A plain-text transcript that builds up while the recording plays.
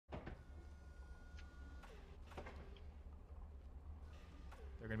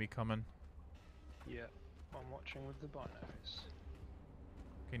gonna be coming. Yeah, I'm watching with the binos.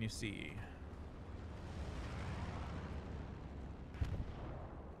 Can you see?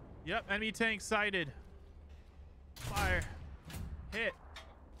 Yep, enemy tank sighted. Fire. Hit.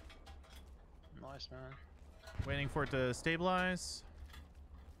 Nice, man. Waiting for it to stabilize.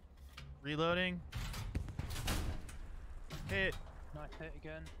 Reloading. Hit. Nice hit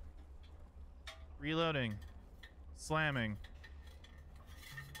again. Reloading. Slamming.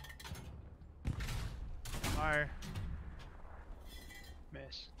 Fire.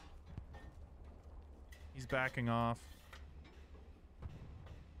 Miss. He's backing off.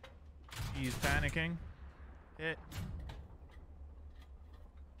 He's panicking. Hit.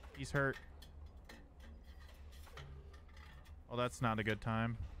 He's hurt. Well, that's not a good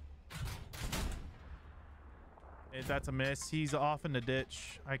time. That's a miss. He's off in the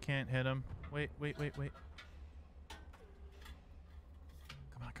ditch. I can't hit him. Wait.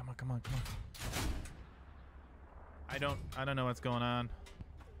 Come on. I don't know what's going on.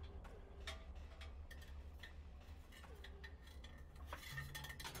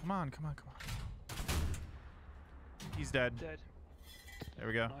 Come on. He's dead. Dead. There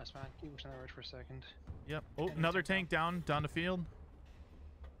we go. Nice, man. Keep pushing that road for a second. Yep. Oh, another tank down the field.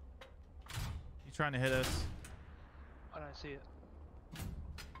 He's trying to hit us. I don't see it.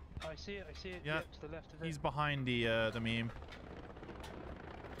 I see it. Yep. Yep, to the left of it. He's behind the meme.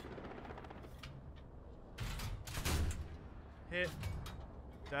 Hit.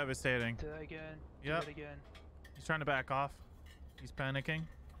 Devastating. Do that again. Yep. Do it again. He's trying to back off. He's panicking.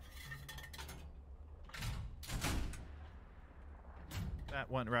 That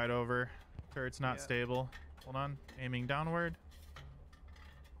went right over. Turret's not stable. Hold on. Aiming downward.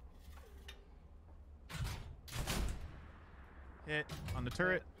 Hit on the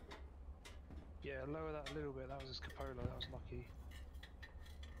turret. Yeah, lower that a little bit. That was his cupola. That was lucky.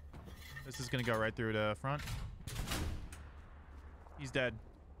 This is going to go right through the front. He's dead.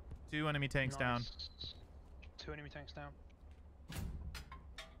 2 enemy tanks down. 2 enemy tanks down.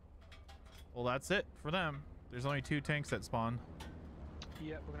 Well, that's it for them. There's only 2 tanks that spawn.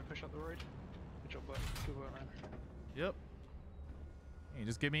 Yeah, we're going to push up the road. Good job, bud. Good work, man. Yep. Hey,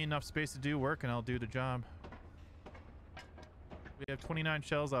 just give me enough space to do work and I'll do the job. We have 29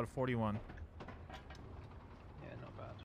 shells out of 41.